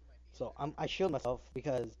So there. I shield myself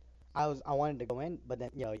because I wanted to go in, but then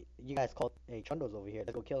you guys called, hey, Trundle's over here.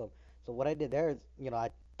 Let's go kill him. So what I did there is I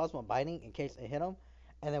tossed my binding in case it hit him,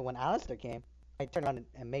 and then when Alistair came, I turned around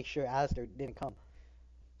and make sure Alistair didn't come,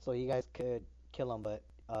 so you guys could kill him. But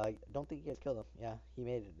I don't think you guys killed him. Yeah, he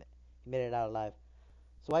made it. He made it out alive.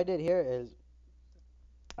 So what I did here is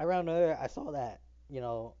I ran over there. I saw that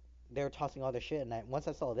they were tossing all their shit, and once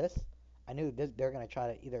I saw this, I knew they're gonna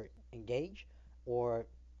try to either engage or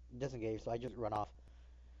disengage. So I just run off.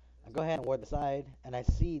 I There's go ahead and ward the side, and I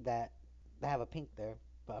see that they have a pink there,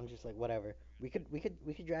 but I'm just like whatever. We could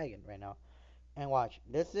drag it right now. And watch.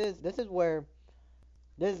 This is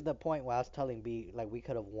the point where I was telling B like we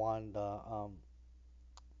could have won the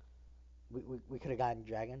we could have gotten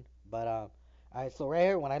dragon. But alright, so right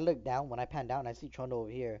here when I look down, when I pan down, I see Trundle over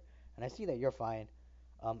here, and I see that you're fine.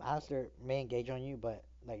 Alistair may engage on you, but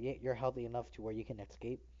like you're healthy enough to where you can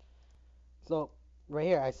escape. So right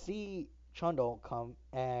here, I see Trundle come,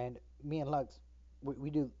 and me and Lux,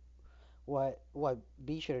 we do what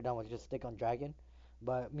B should have done was just stick on dragon,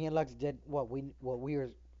 but me and Lux did what we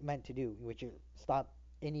were meant to do, which is stop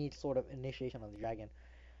any sort of initiation of the dragon.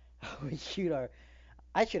 We shoot our.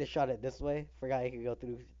 I should have shot it this way. Forgot he could go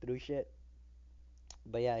through shit.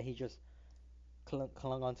 But yeah, he just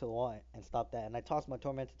clung onto the wall and stopped that. And I tossed my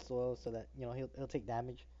tormented soil so that he'll take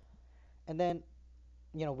damage. And then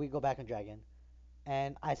we go back on dragon,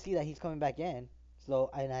 and I see that he's coming back in.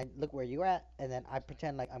 So and I look where you're at, and then I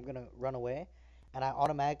pretend like I'm gonna run away, and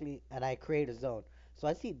I create a zone. So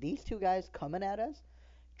I see these two guys coming at us.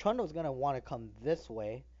 Trundle's gonna want to come this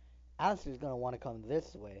way. Alistair's gonna want to come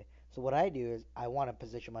this way. So what I do is I want to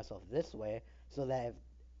position myself this way so that if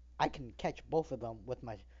I can catch both of them with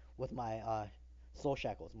my soul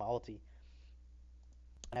shackles, my ulti,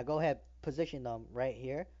 and I go ahead position them right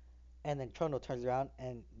here, and then Trundle turns around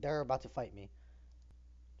and they're about to fight me.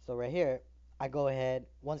 So right here, I go ahead.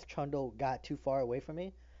 Once Trundle got too far away from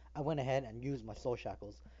me, I went ahead and used my soul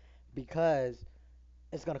shackles because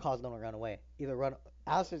it's gonna cause them to run away. Either run,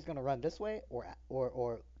 Alistair's gonna run this way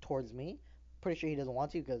or towards me. Pretty sure he doesn't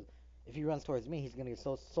want to because if he runs towards me, he's gonna get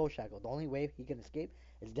soul shackled. The only way he can escape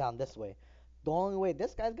is down this way. The only way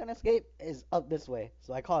this guy's gonna escape is up this way.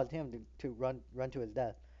 So I caused him to run to his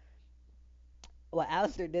death. What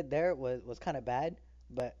Alistair did there was kind of bad,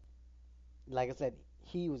 but like I said,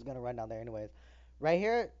 he was gonna run down there anyways. Right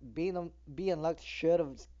here, B and Lux should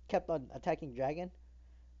have kept on attacking Dragon,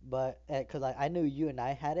 but because I knew you and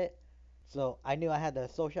I had it, so I knew I had the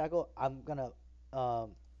soul shackle. I'm gonna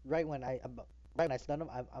um right when I stunned him,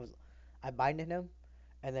 I binded him,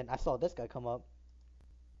 and then I saw this guy come up.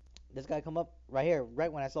 This guy come up right here.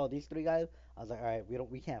 Right when I saw these three guys, I was like, all right,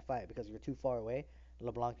 we can't fight because you're too far away.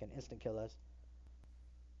 LeBlanc can instant kill us.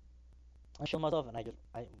 I showed myself,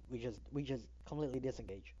 and we just completely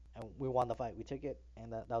disengaged, and we won the fight. We took it,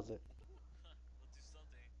 and that was it.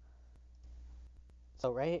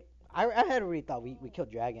 So right, I had already thought we killed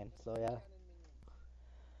Dragon. So What yeah. cannon minions?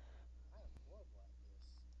 I am horrible at this.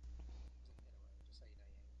 Just ignite it right, just so you know,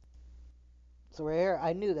 Yang. So right here,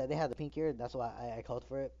 I knew that they had the pink here. That's why I called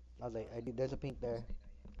for it. I was like, Alright, there's a pink just there. so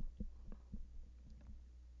you know, Yang.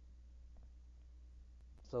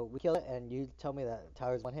 So we kill it, and you tell me that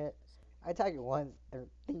tower's one hit. Just so you I know. attack it once, and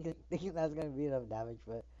thinking that's gonna be enough damage,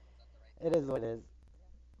 but Is that the right it is tower? what it is.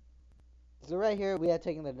 So right here, we had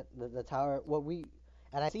taken the tower. What we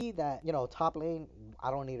and I see that top lane,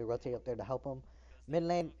 I don't need to rotate up there to help him. Mid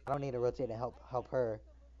lane, I don't need to rotate to help her.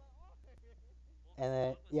 And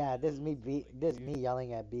then yeah, this is me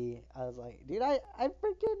yelling at B. I was like, dude, I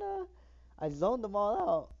freaking I zoned them all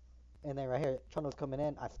out. And then right here, Trundle's coming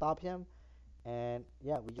in. I stop him, and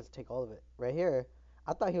yeah, we just take all of it. Right here,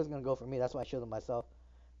 I thought he was gonna go for me. That's why I shielded myself.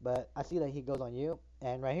 But I see that he goes on you,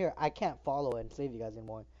 and right here, I can't follow and save you guys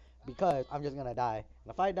anymore because I'm just gonna die.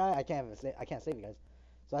 And if I die, I can't save you guys.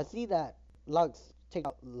 So I see that Lux take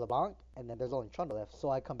out LeBlanc, and then there's only Trundle left. So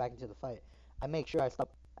I come back into the fight. I make sure I stop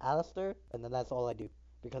Alistair, and then that's all I do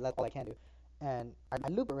because that's all I can do. And I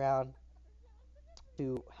loop around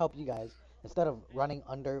to help you guys instead of running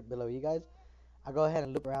under below you guys. I go ahead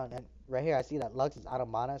and loop around, and right here I see that Lux is out of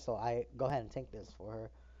mana, so I go ahead and tank this for her,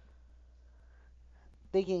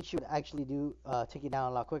 thinking she would actually do take it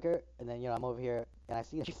down a lot quicker. And then I'm over here, and I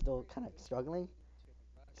see that she's still kind of struggling, Two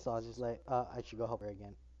different so I was dragons. just like, I should go help her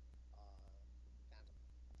again.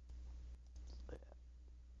 Phantom.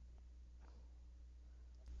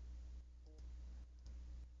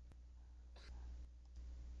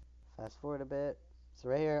 Fast forward a bit. So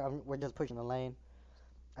right here, we're just pushing the lane.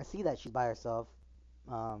 I see that she's by herself.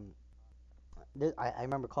 Um, I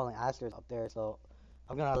remember calling Asters up there, so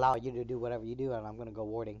I'm gonna allow you to do whatever you do, and I'm gonna go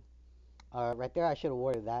warding. Right there, I should have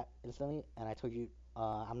warded that instantly, and I told you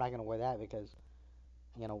I'm not gonna ward that because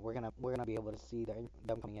we're gonna be able to see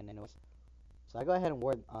them coming in anyways. So I go ahead and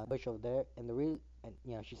ward Bush over there, and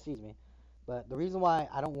and she sees me. But the reason why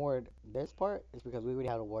I don't ward this part is because we already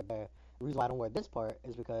had a ward there. The reason why I don't ward this part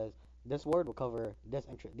is because this ward will cover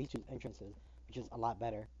these two entrances, which is a lot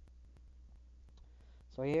better.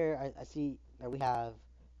 So here I see that we have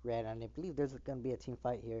red, and I believe there's gonna be a team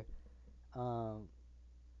fight here. Um,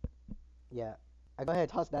 yeah, I go ahead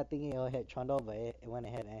and toss that thingy, it'll hit Trundle, but it went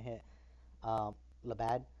ahead and hit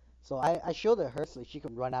Labad. So I shielded her so she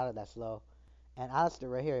could run out of that slow. And Alistair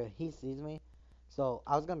right here, he sees me. So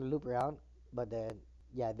I was gonna loop around, but then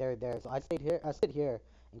yeah, they're there. So I stayed here. I stood here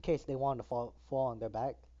in case they wanted to fall on their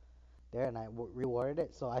back there, and I rewarded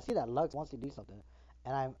it. So I see that Lux wants to do something,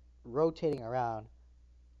 and I'm rotating around,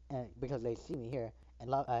 and because they see me here,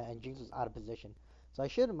 and Jinx was out of position. So I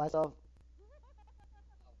shielded myself.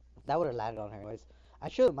 That would have landed on her anyways. I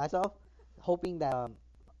shielded myself, hoping that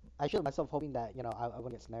I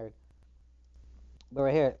wouldn't get snared. But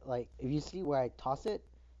right here, like if you see where I toss it,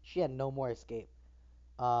 she had no more escape.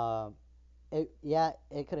 Um, it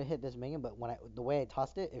could have hit this minion, but the way I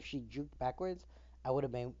tossed it, if she juked backwards, I would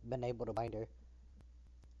have been able to bind her.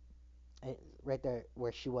 Right there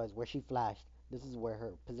where she flashed. This is where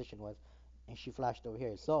her position was, and she flashed over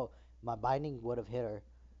here. So my binding would have hit her.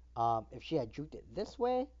 If she had juked it this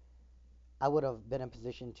way, I would have been in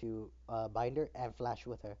position to bind her and flash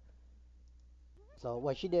with her. So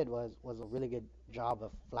what she did was a really good job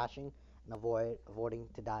of flashing and avoiding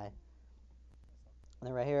to die. That's not funny. And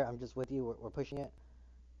then right here, I'm just with you. We're pushing it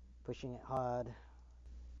hard.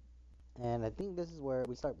 And I think this is where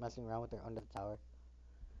we start messing around with her under the tower.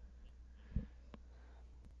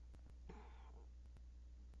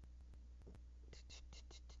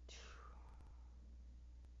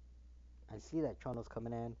 I see that Trundle's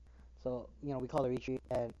coming in. So, we call a retreat,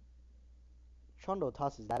 and Trundle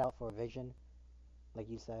tosses that out for a vision, like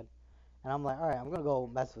you said. And I'm like, alright, I'm gonna go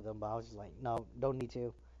mess with them, but I was just like, no, don't need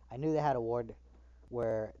to. I knew they had a ward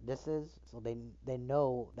where this is, so they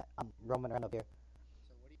know that I'm roaming around up here.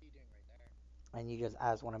 So what are you doing right there? And you just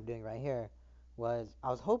asked what I'm doing right here was I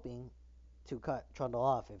was hoping to cut Trundle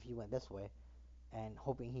off if he went this way, and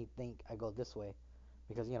hoping he'd think I go this way,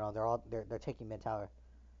 because they're taking mid tower.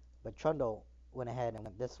 But Trundle went ahead and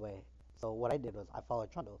went this way. So what I did was I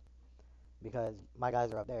followed Trundle because my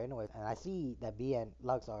guys are up there anyways, and I see that B and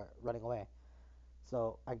Lux are running away.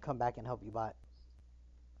 So I can come back and help you bot.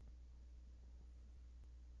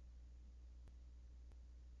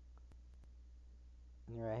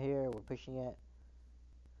 And you're right here, we're pushing it.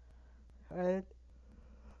 And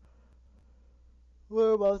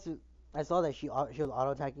we're about to. I saw that she was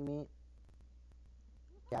auto attacking me.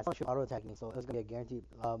 Yeah, I saw she was auto attacking me, so it was gonna be a guaranteed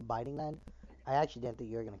biting land. I actually didn't think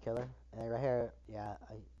you were gonna kill her. And right here, yeah,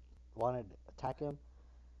 I wanted to attack him,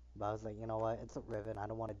 but I was like, you know what? It's a Riven. I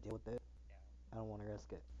don't want to deal with it. I don't want to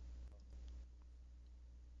risk it.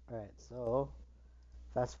 All right, so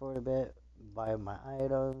fast forward a bit. Buy my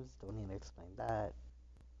items. Don't need to explain that.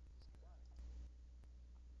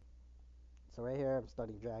 So right here, I'm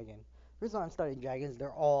starting dragon. The reason why I'm starting dragons,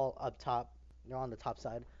 they're all up top. They're on the top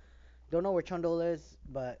side. Don't know where Trundle is,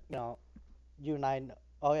 but you and I.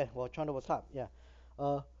 Oh yeah, well Trundle was top. Yeah.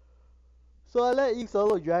 Uh, so I let you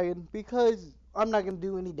solo dragon because I'm not gonna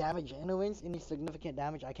do any damage anyways, any significant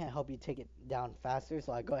damage. I can't help you take it down faster,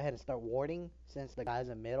 so I go ahead and start warding since the guys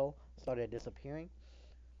in middle started disappearing.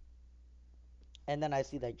 And then I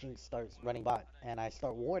see that Jinx starts running bot, and I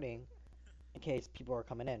start warding in case people are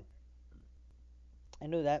coming in. I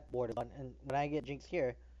knew that ward is done, and when I get Jinx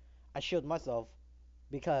here, I shield myself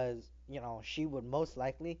because she would most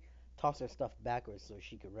likely toss her stuff backwards so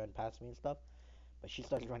she could run past me and stuff. But she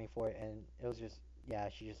starts running for it, and it was just yeah,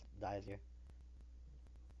 she just dies here.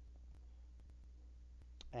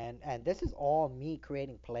 And this is all me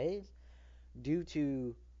creating plays due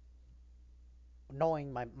to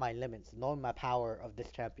knowing my limits, knowing my power of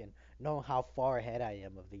this champion, knowing how far ahead I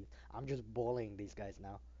am of these. I'm just bullying these guys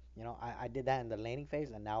now. I did that in the laning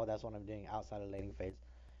phase, and now that's what I'm doing outside of laning phase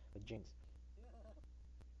with Jinx.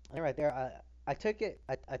 And right there, I took it.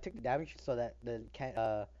 I took the damage so that the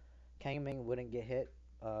Kang Ming wouldn't get hit.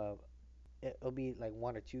 Uh, it'll be like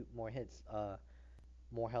one or two more hits.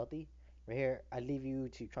 More healthy. Right here, I leave you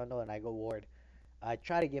to Trundle and I go ward. I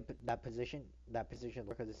try to get that position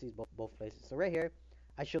because it sees both places. So right here,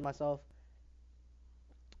 I shield myself,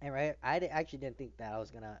 and right, actually didn't think that I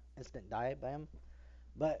was gonna instant die by him,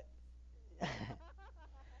 but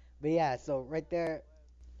but yeah. So right there,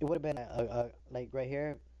 it would have been a like right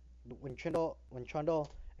here when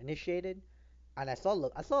Trundle initiated, and I saw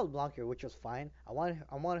LeBlanc here, which was fine. I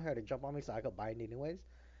wanted her to jump on me so I could bind anyways.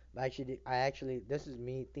 But I actually this is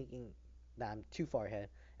me thinking that I'm too far ahead,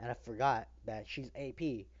 and I forgot that she's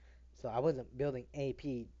AP, so I wasn't building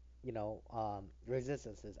AP,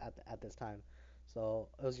 resistances at this time. So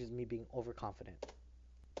it was just me being overconfident.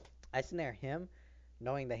 I snare him,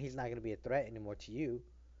 knowing that he's not gonna be a threat anymore to you.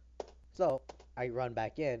 So I run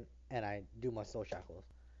back in and I do my soul shackles.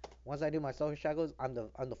 Once I do my soul shackles, I'm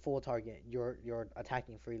the full target. You're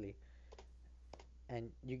attacking freely, and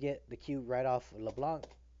you get the Q right off LeBlanc.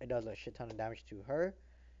 It does a shit ton of damage to her,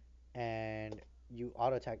 and you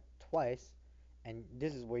auto attack twice, and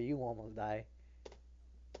this is where you almost die.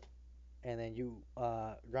 And then you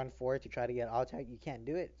run forward to try to get auto attack. You can't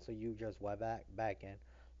do it, so you just went back, and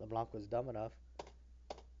LeBlanc was dumb enough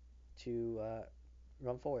to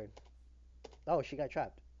run forward. Oh, she got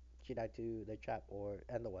trapped. She died to the trap or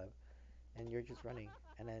and the web, and you're just running.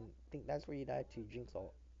 And then I think that's where you died to Jinx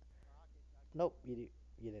ult. Nope, you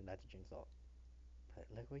didn't die to Jinx ult. But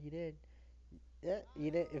look what you did. Yeah,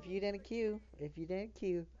 you did. If you didn't queue.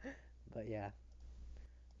 But yeah,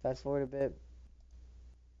 fast forward a bit.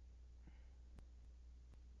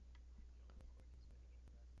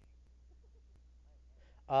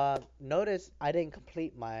 Notice I didn't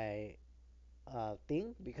complete my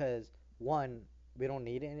thing because one, we don't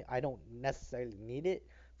need it. I don't necessarily need it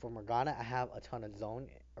for Morgana. I have a ton of zone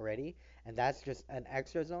already, and that's just an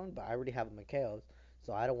extra zone. But I already have Mikhail's,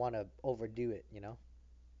 so I don't want to overdo it.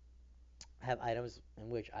 I have items in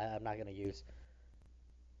which I'm not gonna use.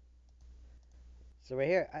 So right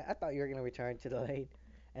here, I thought you were gonna return to the lane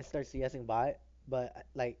and start CSing bot, but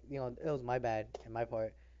like it was my bad and my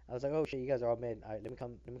part. I was like, oh shit, you guys are all mid. All right, let me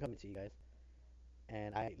come into you guys.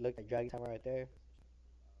 And I looked at Dragon Timer right there,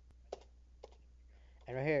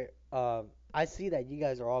 and right here, I see that you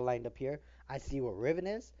guys are all lined up here. I see where Riven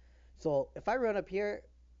is. So if I run up here,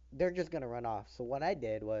 they're just gonna run off. So what I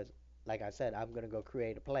did was like I said, I'm gonna go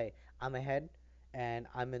create a play. I'm ahead, and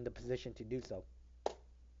I'm in the position to do so.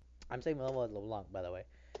 I'm saving level as LeBlanc, by the way.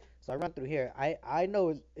 So I run through here. I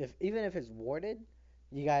know if even if it's warded,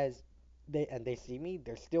 you guys they see me,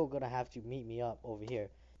 they're still gonna have to meet me up over here.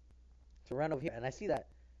 So run over here, and I see that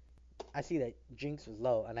Jinx was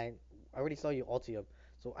low, and I already saw you ulti him.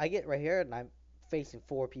 So I get right here, and I'm facing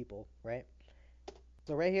four people, right?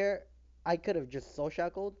 So right here, I could have just soul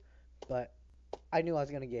shackled, but I knew I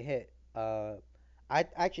was gonna get hit. I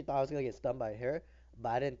actually thought I was gonna get stunned by her, but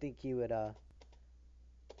I didn't think he would. I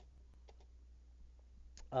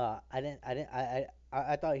thought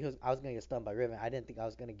I was gonna get stunned by Riven. I didn't think I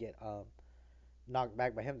was gonna get knocked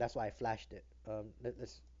back by him. That's why I flashed it.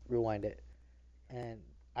 Let's rewind it, and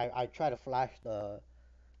I try to flash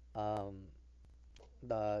um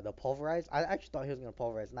the pulverize. I actually thought he was gonna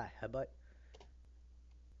pulverize, not headbutt.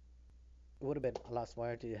 It would have been a lot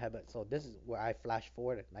smarter to headbutt. So this is where I flash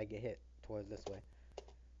forward and I get hit towards this way.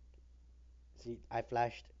 See, I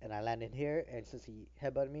flashed and I landed here, and since he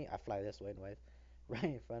headbutted me, I fly this way anyways, right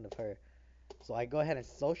in front of her. So I go ahead and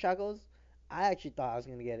soul shackles. I actually thought I was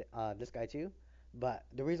gonna get this guy too, but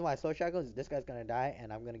the reason why I soul shackles is this guy's gonna die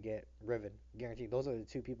and I'm gonna get Riven, guaranteed. Those are the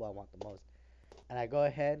two people I want the most. And I go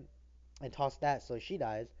ahead and toss that so she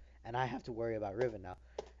dies, and I have to worry about Riven now.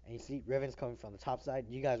 And you see, Riven's coming from the top side.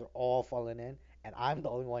 You guys are all falling in, and I'm the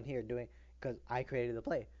only one here doing because I created the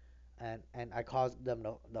play, and I caused them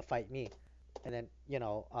to fight me. And then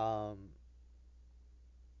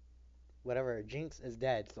whatever, Jinx is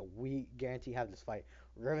dead, so we guarantee have this fight.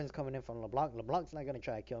 Riven's coming in from LeBlanc. LeBlanc's not gonna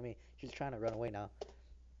try to kill me. She's trying to run away now.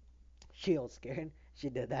 She was scared. She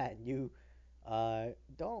did that, and you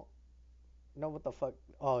don't know what the fuck.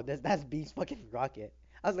 Oh, that's B's fucking rocket.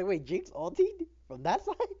 I was like, wait, Jinx ulted from that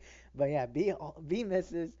side? But yeah, B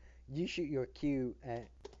misses. You shoot your Q, and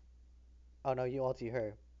oh no, you ulti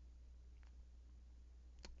her.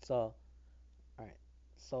 So all right.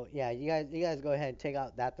 So yeah, you guys go ahead and take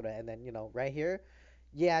out that threat, and then right here,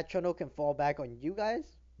 yeah, Chono can fall back on you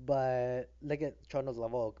guys, but look at Chono's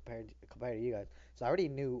level compared to you guys. So I already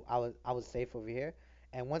knew I was safe over here,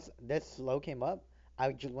 and once this slow came up,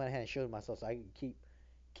 I just went ahead and shielded myself so I could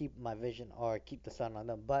keep my vision or keep the sun on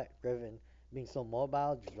them. But Riven, being so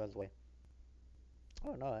mobile, just runs away.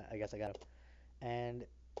 Oh no, I guess I got him. And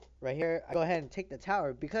right here, I go ahead and take the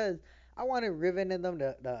tower because I wanted Riven and them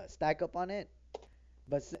to stack up on it,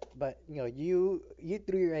 but you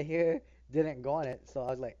three right here didn't go on it, so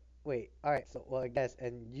I was like, wait, all right, so well I guess,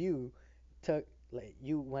 and took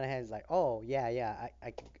you went ahead and was like, oh yeah, yeah,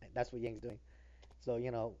 that's what Yang's doing. So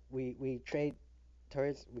we trade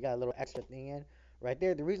turrets. We got a little extra thing in right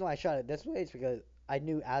there. The reason why I shot it this way is because I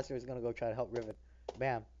knew Aster was gonna go try to help Riven.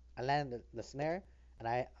 Bam, I landed the snare, and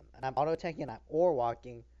I'm auto attacking. I'm or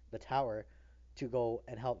walking the tower to go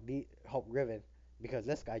and help Riven because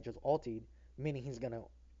this guy just ulted, meaning he's gonna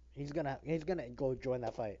go join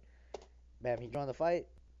that fight. Bam, he joined the fight.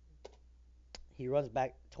 He runs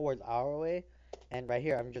back towards our way, and right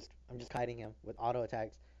here I'm just kiting him with auto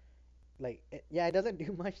attacks. Like yeah, it doesn't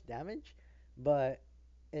do much damage, but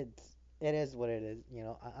it is what it is.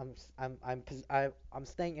 I'm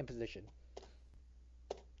staying in position.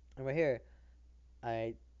 And right here,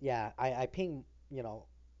 I ping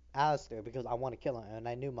Alistair because I want to kill him, and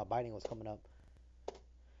I knew my biting was coming up.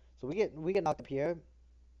 So we get knocked up here,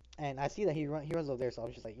 and I see that he runs over there, so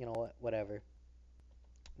I'm just like, you know what, whatever.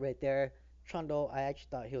 Right there, Trundle. I actually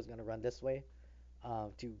thought he was gonna run this way,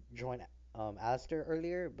 to join Alistair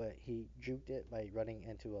earlier, but he juked it by running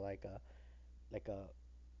into like a like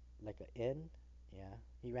a inn. Yeah,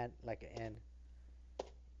 he ran like an inn.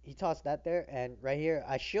 He tossed that there, and right here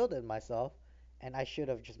I shielded myself, and I should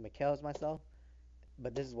have just Mikhail's myself,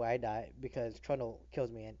 but this is where I die because Trundle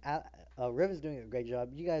kills me. And Riven's doing a great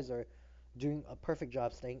job. You guys are doing a perfect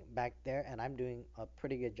job staying back there, and I'm doing a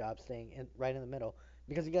pretty good job staying right in the middle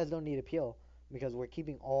because you guys don't need a peel because we're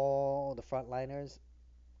keeping all the frontliners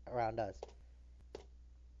around us.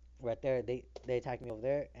 Right there, they attack me over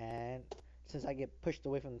there, and since I get pushed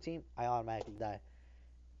away from the team, I automatically die.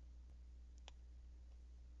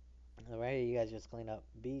 Right here, you guys just clean up.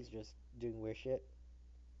 B's just doing weird shit,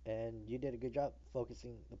 and you did a good job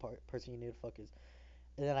focusing the person you need to focus.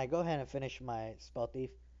 And then I go ahead and finish my spell thief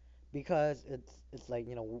because it's like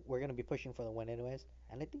we're gonna be pushing for the win anyways.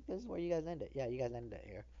 And I think this is where you guys end it. Yeah, you guys ended it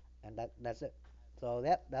here, and that's it. So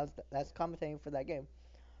that's commentating for that game.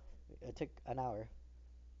 It took an hour.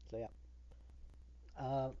 So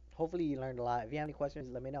yeah. Hopefully you learned a lot. If you have any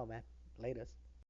questions, let me know, man. Latest.